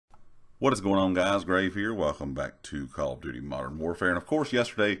What is going on, guys? Grave here. Welcome back to Call of Duty Modern Warfare. And of course,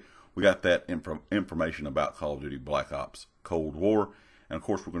 yesterday we got that information about Call of Duty Black Ops Cold War. And of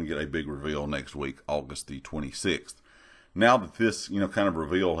course, we're going to get a big reveal next week, August the 26th. Now that this, kind of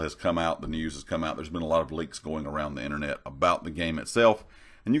reveal has come out, the news has come out, there's been a lot of leaks going around the internet about the game itself.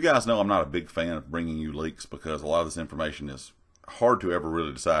 And you guys know I'm not a big fan of bringing you leaks because a lot of this information is hard to ever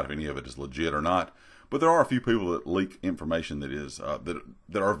really decide if any of it is legit or not. But there are a few people that leak information that is that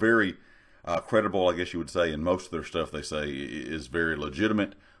are very credible, I guess you would say, and most of their stuff they say is very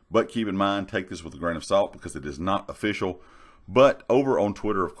legitimate. But keep in mind, take this with a grain of salt because it is not official. But over on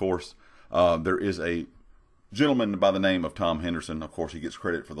Twitter, of course, there is a gentleman by the name of Tom Henderson. Of course, he gets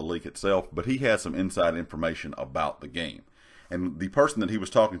credit for the leak itself, but he has some inside information about the game. And the person that he was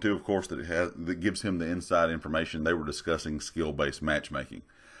talking to, of course, that gives him the inside information, they were discussing skill-based matchmaking.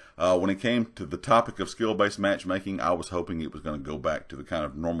 When it came to the topic of skill-based matchmaking, I was hoping it was going to go back to the kind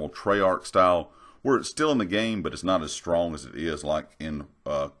of normal Treyarch style, where it's still in the game, but it's not as strong as it is like in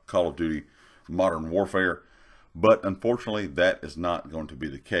Call of Duty Modern Warfare. But unfortunately, that is not going to be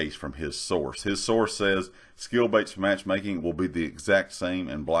the case from his source. His source says skill-based matchmaking will be the exact same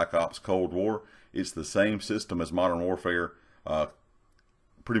in Black Ops Cold War. It's the same system as Modern Warfare,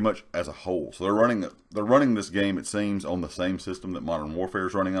 pretty much as a whole. So they're running this game, it seems, on the same system that Modern Warfare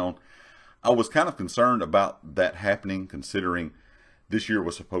is running on. I was kind of concerned about that happening, considering this year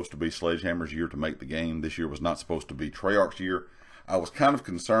was supposed to be Sledgehammer's year to make the game. This year was not supposed to be Treyarch's year. I was kind of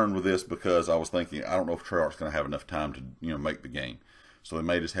concerned with this because I was thinking, I don't know if Treyarch's going to have enough time to make the game. So they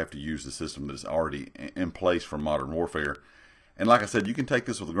may just have to use the system that is already in place for Modern Warfare. And like I said, you can take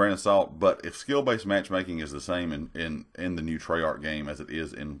this with a grain of salt, but if skill-based matchmaking is the same in the new Treyarch game as it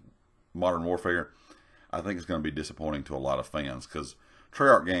is in Modern Warfare, I think it's going to be disappointing to a lot of fans because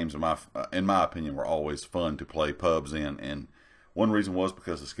Treyarch games, in my opinion, were always fun to play pubs in. And one reason was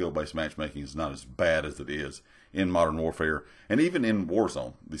because the skill-based matchmaking is not as bad as it is in Modern Warfare. And even in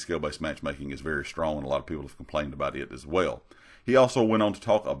Warzone, the skill-based matchmaking is very strong, and a lot of people have complained about it as well. He also went on to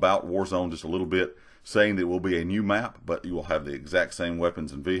talk about Warzone just a little bit, saying that it will be a new map, but you will have the exact same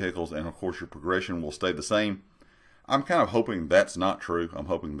weapons and vehicles, and of course your progression will stay the same. I'm kind of hoping that's not true. I'm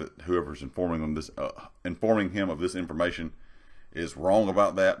hoping that whoever's informing him of this information is wrong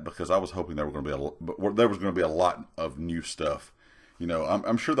about that, because I was hoping there was going to be a lot of new stuff.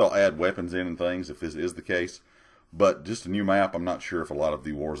 I'm sure they'll add weapons in and things if this is the case, but just a new map, I'm not sure if a lot of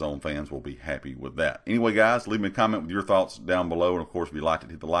the Warzone fans will be happy with that. Anyway, guys, leave me a comment with your thoughts down below. And, of course, if you liked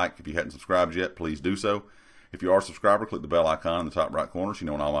it, hit the like. If you hadn't subscribed yet, please do so. If you are a subscriber, click the bell icon in the top right corner so you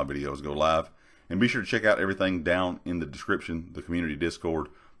know when all my videos go live. And be sure to check out everything down in the description, the community Discord,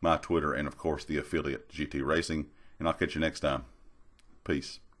 my Twitter, and, of course, the affiliate, GT Racing. And I'll catch you next time.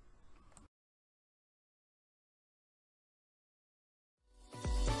 Peace.